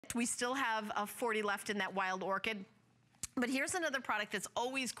product. We still have 40 left in that Wild Orchid. But here's another product that's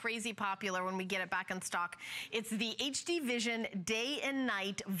always crazy popular when we get it back in stock. It's the HD Vision Day and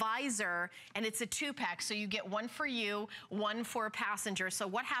Night Visor, and it's a 2-pack. So you get one for you, one for a passenger. So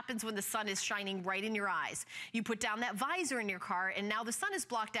what happens when the sun is shining right in your eyes? You put down that visor in your car, and now the sun is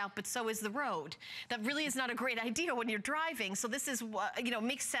blocked out, but so is the road. That really is not a great idea when you're driving. So this is, you know,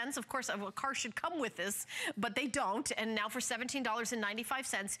 makes sense. Of course, a car should come with this, but they don't. And now for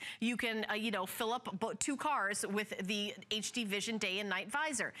 $17.95, you can, you know, fill up 2 cars with the HD Vision Day and Night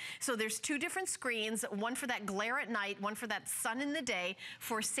Visor. So there's 2 different screens, one for that glare at night, one for that sun in the day,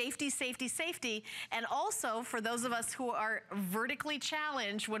 for safety, safety, safety. And also for those of us who are vertically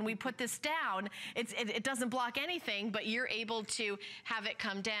challenged, when we put this down, it doesn't block anything, but you're able to have it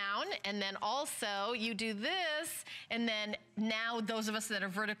come down. And then also you do this, and then now those of us that are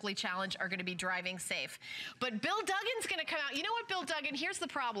vertically challenged are gonna be driving safe. But Bill Duggan's gonna come out. You know what, Bill Duggan, here's the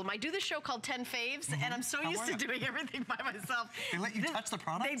problem. I do this show called 10 Faves, and I'm so used to doing everything by myself. They let you touch the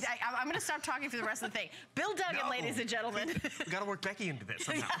products? I'm gonna stop talking for the rest of the thing. Bill Duggan, ladies and gentlemen. We gotta work Becky into this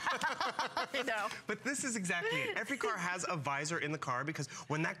somehow. I know. But this is exactly it. Every car has a visor in the car because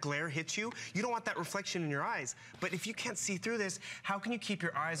when that glare hits you, you don't want that reflection in your eyes. But if you can't see through this, how can you keep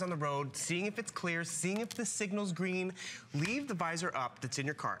your eyes on the road, seeing if it's clear, seeing if the signal's green? Leave the visor up that's in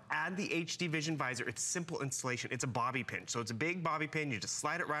your car. Add the HD Vision visor. It's simple installation. It's a bobby pin. So it's a big bobby pin. You just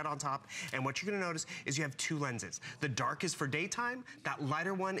slide it right on top. And what you're gonna notice is you have 2 lenses. The dark is for daytime. That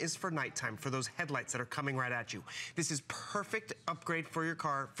lighter one is for nighttime, for those headlights that are coming right at you. This is perfect upgrade for your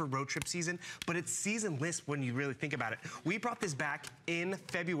car for road trip season, but it's seasonless when you really think about it. We brought this back in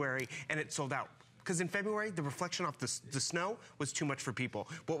February and it sold out. Because in February, the reflection off the snow was too much for people.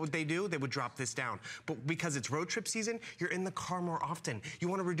 What would they do? They would drop this down. But because it's road trip season, you're in the car more often. You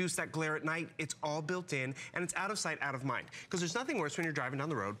want to reduce that glare at night. It's all built in, and it's out of sight, out of mind. Because there's nothing worse when you're driving down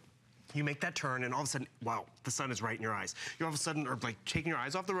the road. You make that turn and all of a sudden, wow, the sun is right in your eyes. You all of a sudden are like taking your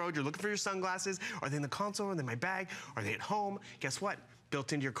eyes off the road, you're looking for your sunglasses. Are they in the console? Are they in my bag? Are they at home? Guess what?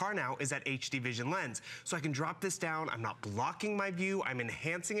 Built into your car now is that HD Vision lens. So I can drop this down, I'm not blocking my view, I'm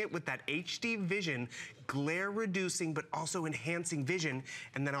enhancing it with that HD Vision, glare reducing, but also enhancing vision,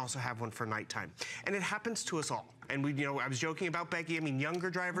 and then I also have one for nighttime. And it happens to us all. And we, you know, I was joking about Becky, I mean, younger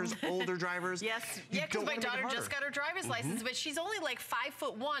drivers, older drivers. Yes, yeah, because my daughter just got her driver's license, but she's only like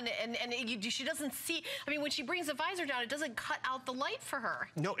 5'1", and she doesn't see, I mean, when she brings the visor down, it doesn't cut out the light for her.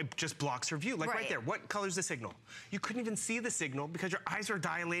 No, it just blocks her view, like right there. What color's the signal? You couldn't even see the signal because your eyes are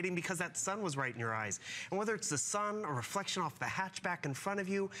dilating because that sun was right in your eyes. And whether it's the sun or reflection off the hatchback in front of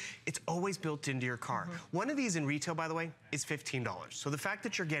you, it's always built into your car. One of these in retail, by the way, is $15. So the fact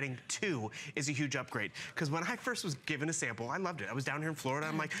that you're getting 2 is a huge upgrade. Because when I first was given a sample, I loved it. I was down here in Florida,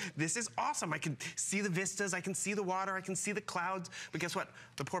 I'm like, this is awesome. I can see the vistas, I can see the water, I can see the clouds. But guess what?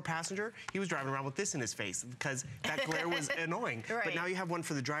 The poor passenger, he was driving around with this in his face because that glare was annoying. Right. But now you have one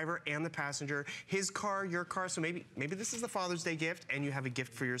for the driver and the passenger, his car, your car. So maybe this is the Father's Day gift and you have a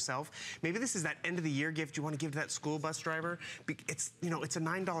gift for yourself. Maybe this is that end of the year gift you want to give to that school bus driver. It's, you know, it's a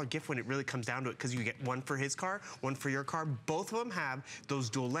 $9 gift when it really comes down to it because you get one for his car, one for your car. Both of them have those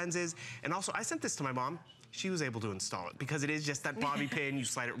dual lenses. And also, I sent this to my mom. She was able to install it because it is just that bobby pin. You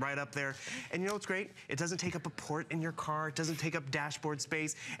slide it right up there. And you know what's great? It doesn't take up a port in your car. It doesn't take up dashboard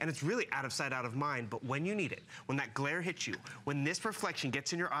space. And it's really out of sight, out of mind. But when you need it, when that glare hits you, when this reflection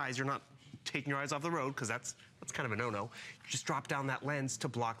gets in your eyes, you're not taking your eyes off the road because that's kind of a no-no. Just drop down that lens to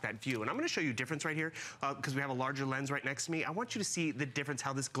block that view. And I'm gonna show you a difference right here because we have a larger lens right next to me. I want you to see the difference,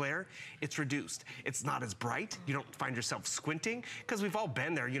 how this glare, it's reduced. It's not as bright. You don't find yourself squinting because we've all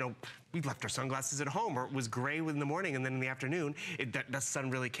been there. You know, we've left our sunglasses at home or it was gray in the morning and then in the afternoon, the sun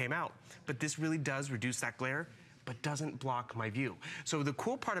really came out. But this really does reduce that glare, but doesn't block my view. So the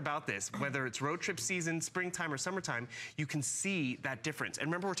cool part about this, whether it's road trip season, springtime or summertime, you can see that difference. And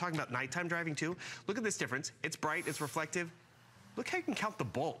remember, we're talking about nighttime driving too. Look at this difference. It's bright, it's reflective. Look how you can count the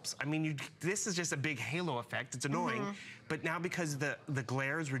bulbs. I mean, this is just a big halo effect. It's annoying, but now because the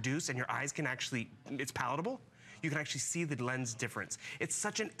glare is reduced and your eyes can actually, it's palatable, you can actually see the lens difference. It's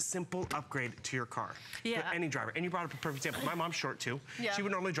such a simple upgrade to your car. Yeah. Any driver. And you brought up a perfect example. My mom's short too. Yeah. She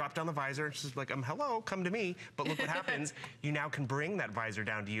would normally drop down the visor and she's like, hello, come to me. But look what happens. You now can bring that visor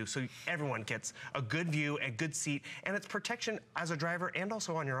down to you so everyone gets a good view, a good seat, and it's protection as a driver and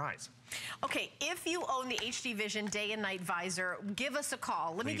also on your eyes. Okay, if you own the HD Vision Day and Night Visor, give us a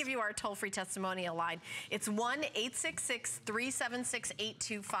call. Let me give you our toll-free testimonial line. It's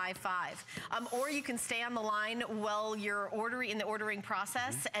 1-866-376-8255. Or you can stay on the line while you're in the ordering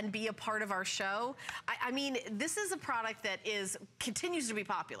process and be a part of our show. I mean, this is a product that continues to be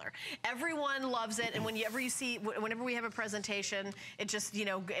popular. Everyone loves it, and whenever we have a presentation, it just, you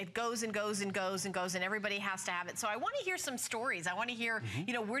know, it goes and goes and goes and goes, and everybody has to have it. So I want to hear some stories. I want to hear,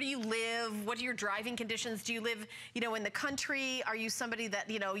 you know, where do you live? What are your driving conditions? Do you live, you know, in the country? Are you somebody that,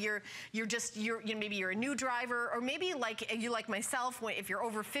 you know, maybe you're a new driver, or maybe like you like myself, if you're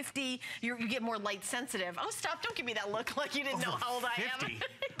over 50, you get more light sensitive. Oh, stop! Don't give me that look like you didn't know how old I am.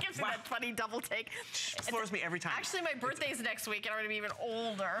 It gives me that funny double take. Floors me every time. Actually, my birthday's next week, and I'm gonna be even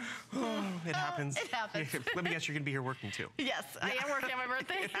older. It happens. It happens. Let me guess, you're gonna be here working too. Yes, I am working on my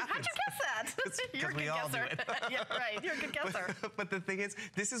birthday. How'd you guess that? You're a good guesser. Yeah, right. You're a good guesser. But the thing is,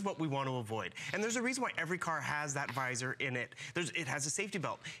 this is what we want to avoid, and there's a reason why every car has that visor in it. It has a safety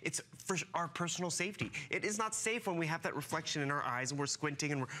belt. It's for our personal safety. It is not safe when we have that reflection in our eyes and we're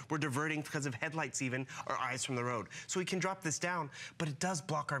squinting and we're diverting because of headlights, even our eyes from the road. So we can drop this down, but it does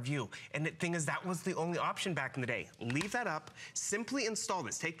block our view. And the thing is, that was the only option back in the day. Leave that up, simply install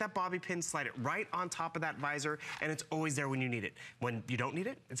this. Take that bobby pin, slide it right on top of that visor, and it's always there when you need it. When you don't need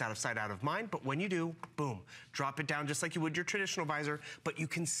it, it's out of sight, out of mind, but when you do, boom, drop it down just like you would your traditional visor, but you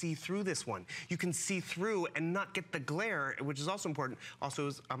can see through this one. You can see through and not get the glare, which is also important. Also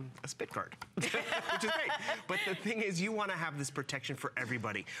is a spit guard, which is great. But the thing is, you want to have this protection for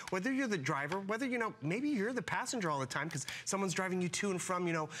everybody. Whether you're the driver, whether, you know, maybe you're the passenger all the time because someone's driving you to and from,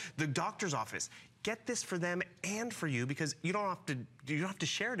 you know, the doctor's office. Get this for them and for you, because you don't have to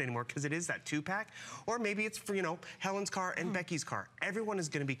share it anymore, because it is that 2-pack. Or maybe it's for, you know, Helen's car and Becky's car. Everyone is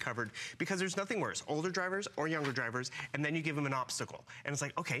going to be covered, because there's nothing worse, older drivers or younger drivers, and then you give them an obstacle. And it's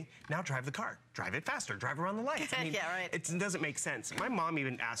like, okay, now drive the car. Drive it faster. Drive around the lights. I mean, yeah, right. It doesn't make sense. My mom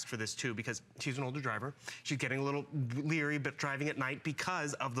even asked for this too, because she's an older driver. She's getting a little leery but driving at night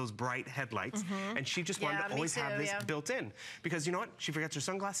because of those bright headlights. And she just wanted to always have this built in, because you know what? She forgets her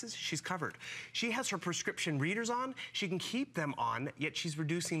sunglasses, she's covered. She has her prescription readers on, she can keep them on, yet she's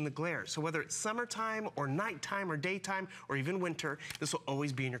reducing the glare. So whether it's summertime or nighttime or daytime or even winter, this will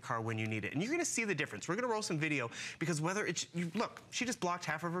always be in your car when you need it. And you're gonna see the difference. We're gonna roll some video, because whether it's, look, she just blocked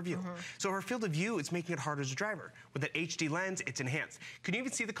half of her view. So her field of view, it's making it harder as a driver. With that HD lens, it's enhanced. Can you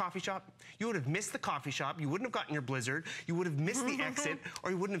even see the coffee shop? You would have missed the coffee shop, you wouldn't have gotten your blizzard, you would have missed the exit,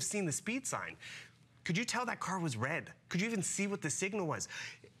 or you wouldn't have seen the speed sign. Could you tell that car was red? Could you even see what the signal was?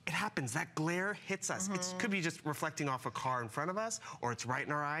 It happens, that glare hits us. It could be just reflecting off a car in front of us, or it's right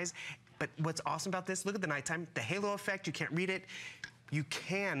in our eyes. But what's awesome about this, look at the nighttime, the halo effect, you can't read it. You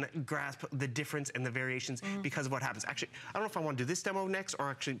can grasp the difference and the variations because of what happens. Actually, I don't know if I want to do this demo next, or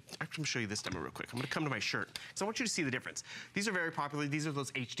actually I'm going to show you this demo real quick. I'm going to come to my shirt, because I want you to see the difference. These are very popular. These are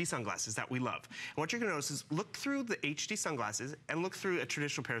those HD sunglasses that we love. And what you're going to notice is, look through the HD sunglasses and look through a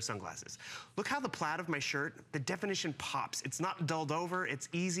traditional pair of sunglasses. Look how the plaid of my shirt, the definition pops. It's not dulled over. It's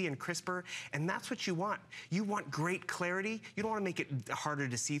easy and crisper, and that's what you want. You want great clarity. You don't want to make it harder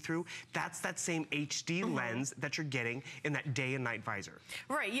to see through. That's that same HD lens that you're getting in that day and night visor.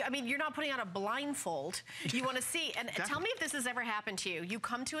 Right. I mean, you're not putting on a blindfold. You want to see. And tell me if this has ever happened to you. You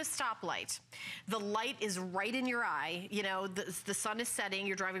come to a stoplight. The light is right in your eye. You know, the sun is setting.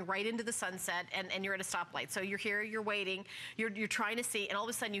 You're driving right into the sunset, and you're at a stoplight. So you're here. You're waiting. You're trying to see, and all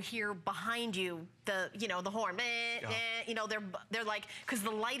of a sudden you hear behind you the horn. You know, they're like, because the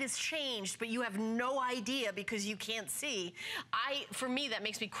light has changed, but you have no idea because you can't see. For me, that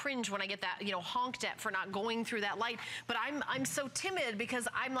makes me cringe when I get that, you know, honked at for not going through that light. But I'm so timid, because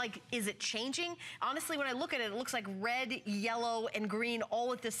I'm like, is it changing? Honestly, when I look at it, it looks like red, yellow, and green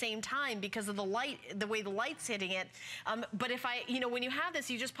all at the same time because of the light, the way the light's hitting it. But if when you have this,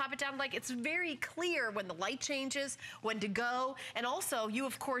 you just pop it down, like, it's very clear when the light changes, when to go. And also, you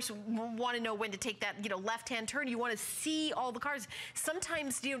of course want to know when to take that, you know, left-hand turn. You want to see all the cars.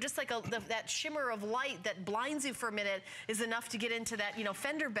 Sometimes, you know, just like that shimmer of light that blinds you for a minute is enough to get into that, you know,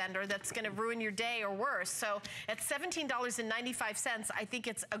 fender bender that's going to ruin your day or worse. So at $17.95, I think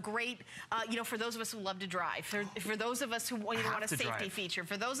it's a great, you know, for those of us who love to drive, for those of us who want a safety feature,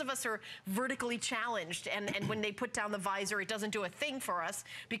 for those of us who are vertically challenged, and when they put down the visor, it doesn't do a thing for us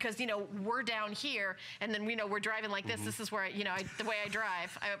because, you know, we're down here, and then, you know, we're driving like this. This is where, you know, the way I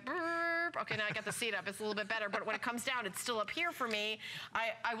drive. Okay, now I got the seat up. It's a little bit better, but when it comes down, it's still up here for me.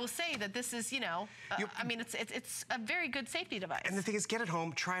 I will say that this is, you know, I mean, it's a very good safety device. And the thing is, get it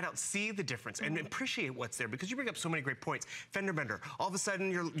home, try it out, see the difference, and appreciate what's there, because you bring up so many great points. Fender bender. All of a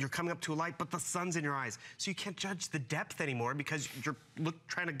sudden, you're coming up to a light, but the sun's in your eyes, so you can't judge the depth anymore because you're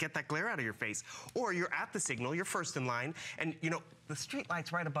trying to get that glare out of your face. Or you're at the signal, you're first in line, and, you know, the street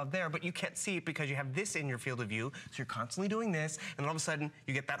light's right above there, but you can't see it because you have this in your field of view, so you're constantly doing this, and all of a sudden,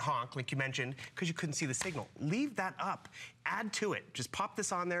 you get that honk, like you mentioned, because you couldn't see the signal. Leave that up. Add to it. Just pop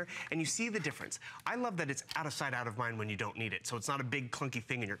this on there, and you see the difference. I love that it's out of sight, out of mind when you don't need it, so it's not a big clunky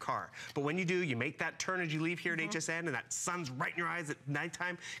thing in your car. But when you do, you make that turn as you leave here at HSN, and that sun's right in your eyes at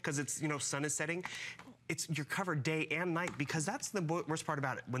nighttime because it's, you know, sun is setting. You're covered day and night, because that's the worst part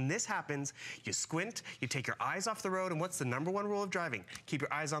about it. When this happens, you squint, you take your eyes off the road, and what's the #1 rule of driving? Keep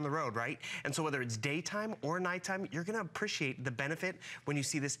your eyes on the road, right? And so whether it's daytime or nighttime, you're gonna appreciate the benefit when you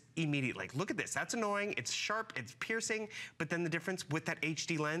see this immediately. Like, look at this, that's annoying, it's sharp, it's piercing, but then the difference with that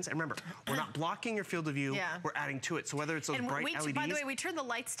HD lens, and remember, we're not blocking your field of view, we're adding to it. So whether it's those bright LEDs. By the way, we turned the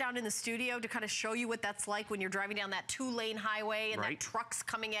lights down in the studio to kind of show you what that's like when you're driving down that 2-lane highway and that truck's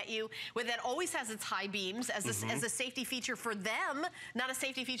coming at you. Where that always has its high beams as a safety feature for them, not a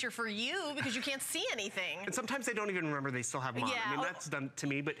safety feature for you, because you can't see anything. And sometimes they don't even remember they still have them on. I mean, that's done to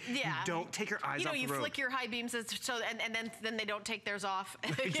me, but you don't take your eyes off the road. You flick your high beams, and then they don't take theirs off.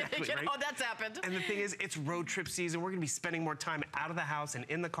 Exactly, right? Oh, that's happened. And the thing is, it's road trip season. We're gonna be spending more time out of the house and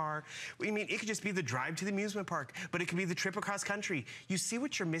in the car. I mean, it could just be the drive to the amusement park, but it could be the trip across country. You see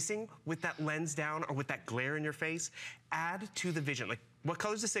what you're missing with that lens down or with that glare in your face? Add to the vision. Like, what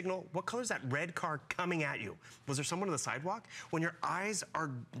color's the signal? What color's that red car coming at you? Was there someone on the sidewalk? When your eyes are,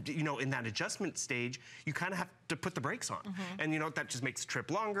 you know, in that adjustment stage, you kind of have to put the brakes on. And you know, that just makes the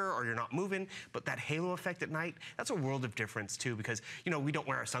trip longer, or you're not moving. But that halo effect at night, that's a world of difference too, because, you know, we don't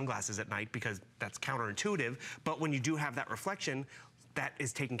wear our sunglasses at night because that's counterintuitive. But when you do have that reflection, that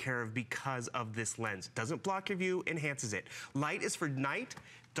is taken care of because of this lens. Doesn't block your view, enhances it. Light is for night,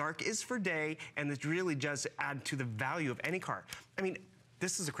 dark is for day, and this really does add to the value of any car. I mean,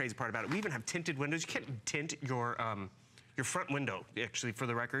 this is the crazy part about it. We even have tinted windows. You can't tint your front window, actually, for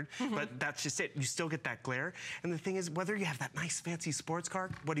the record, but that's just it. You still get that glare. And the thing is, whether you have that nice fancy sports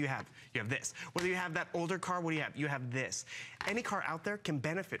car, what do you have? You have this. Whether you have that older car, what do you have? You have this. Any car out there can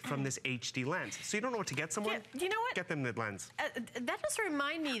benefit from this HD lens. So you don't know what to get someone? You know what? Get them the lens. That does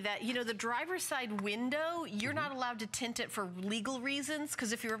remind me that, you know, the driver's side window, you're not allowed to tint it for legal reasons,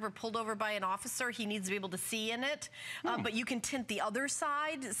 because if you're ever pulled over by an officer, he needs to be able to see in it. But you can tint the other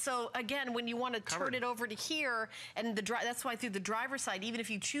side. So again, when you want to turn it over to here, and that's why through the driver's side, even if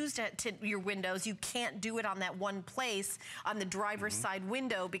you choose to tint your windows, you can't do it on that one place on the driver's side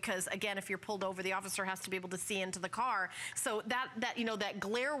window, because again, if you're pulled over, the officer has to be able to see into the car. So that you know, that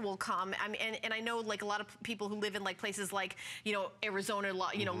glare will come. I mean, and I know, like, a lot of people who live in like places like, you know, Arizona,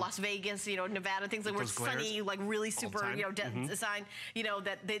 you know, Las Vegas, you know, Nevada, things like where it's sunny, like really super, you know, design, you know,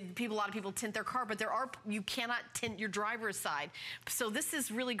 that a lot of people tint their car, but you cannot tint your driver's side. So this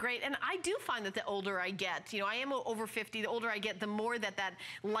is really great. And I do find that the older I get, you know, I am over 50, the older I get, the more that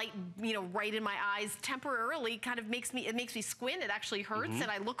light, you know, right in my eyes temporarily kind of makes me squint. It actually hurts, and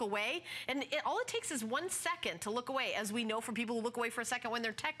I look away. And all it takes is 1 second to look away, as we know from people who look away for a second when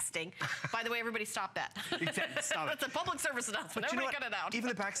they're texting. By the way, everybody stop that. Stop That's a public service announcement. Everybody cut it out. Even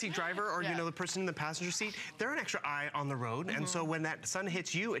the backseat driver, or you know, the person in the passenger seat, they're an extra eye on the road, and so when that sun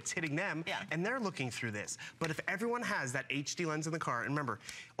hits you, it's hitting them, and they're looking through this. But if everyone has that HD lens in the car, and remember,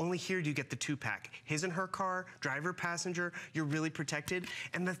 only here do you get the 2-pack. His and her car, driver, passenger, you're really protected.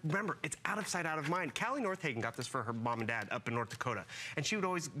 And remember, it's out of sight, out of mind. Callie Northagen got this for her mom and dad up in North Dakota, and she would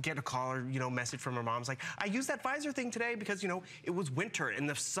always get a call or, you know, message from her mom's like, I used that visor thing today because, you know, it was winter and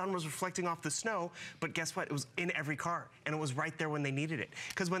the sun was reflecting off the snow, but guess what? It was in every car, and it was right there when they needed it.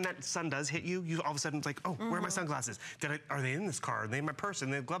 Because when that sun does hit you, all of a sudden it's like, oh, where are my sunglasses? Are they in this car? Are they in my purse?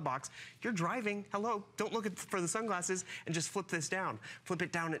 In the glove box? You're driving. Hello. Don't look for the sunglasses, and just flip this down. Flip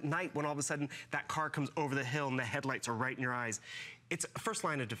it down at night when all of a sudden that car comes over the hill and the headlights are right in your eyes. It's a first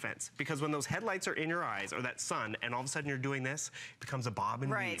line of defense, because when those headlights are in your eyes, or that sun, and all of a sudden you're doing this, it becomes a bob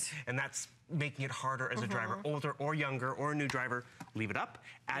and weave. And that's making it harder as a driver, older or younger or a new driver. Leave it up.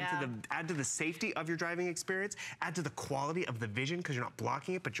 Add to the safety of your driving experience. Add to the quality of the vision, because you're not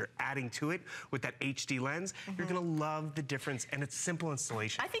blocking it, but you're adding to it with that HD lens. You're gonna love the difference, and it's simple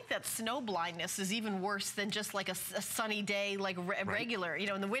installation. I think that snow blindness is even worse than just like a sunny day, like regular, you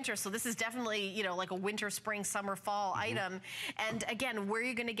know, in the winter. So this is definitely, you know, like a winter, spring, summer, fall item. And again, where are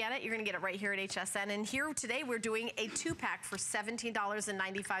you gonna get it? You're gonna get it right here at HSN. And here today we're doing a 2-pack for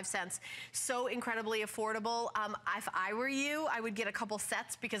 $17.95. so incredibly affordable. If I were you, I would get a couple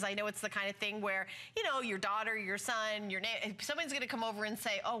sets because I know it's the kind of thing where, you know, your daughter, your son, somebody's gonna come over and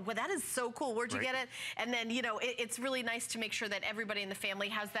say, oh, well, that is so cool, where'd you get it? And then, you know, it's really nice to make sure that everybody in the family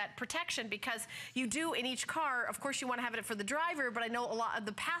has that protection, because you do in each car, of course you wanna have it for the driver, but I know a lot of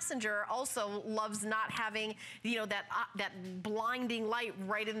the passenger also loves not having, you know, that blinding light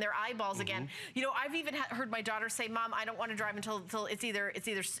right in their eyeballs again. You know, I've even heard my daughter say, Mom, I don't wanna drive until it's either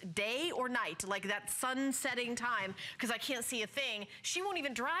day or night, like that sun setting time, because I can't see a thing. She won't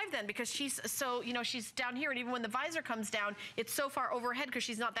even drive then because she's so, you know, she's down here, and even when the visor comes down, it's so far overhead because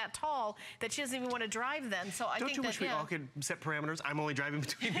she's not that tall that she doesn't even want to drive then. So I think Don't you wish we all could set parameters? I'm only driving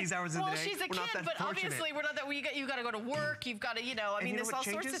between these hours of the day. Well, she's a kid, but obviously we're not that. You got to go to work. You've got to, you know, I mean, there's all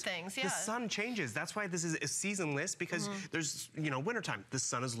sorts of things. Yeah. The sun changes. That's why this is seasonless, because there's, you know, wintertime. The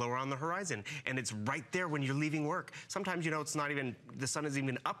sun is lower on the horizon, and it's right there when you're leaving work. Sometimes, you know, it's not even, the sun isn't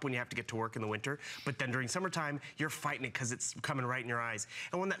even up when you have to get to work in the winter, but then during summertime, you're fighting it because it's coming right in your eyes.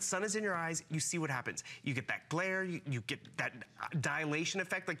 And when that sun is in your eyes, you see what happens. You get that glare, you get that dilation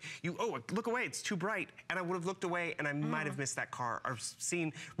effect, like oh, look away, it's too bright. And I would have looked away and I might have missed that car or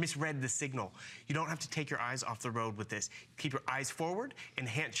misread the signal. You don't have to take your eyes off the road with this. Keep your eyes forward,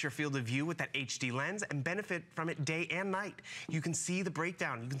 enhance your field of view with that HD lens, and benefit from it day and night. You can see the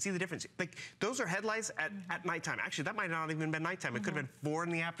breakdown, you can see the difference. Like, those are headlights at nighttime. Actually, that might not have even been nighttime. It could have been 4 in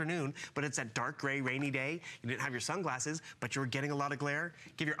the afternoon, but it's that dark gray, rainy day. You didn't have your sunglasses, but you were getting a lot of glare.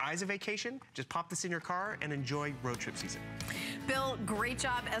 Give your eyes a vacation, just pop this in your car and enjoy road trip season. Bill, great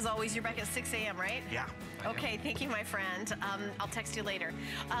job as always. You're back at 6 a.m., right? Yeah. Okay, thank you, my friend. I'll text you later.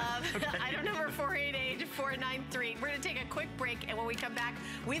 Item number 488-493. We're gonna take a quick break, and when we come back,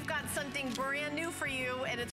 we've got something brand new for you, and it's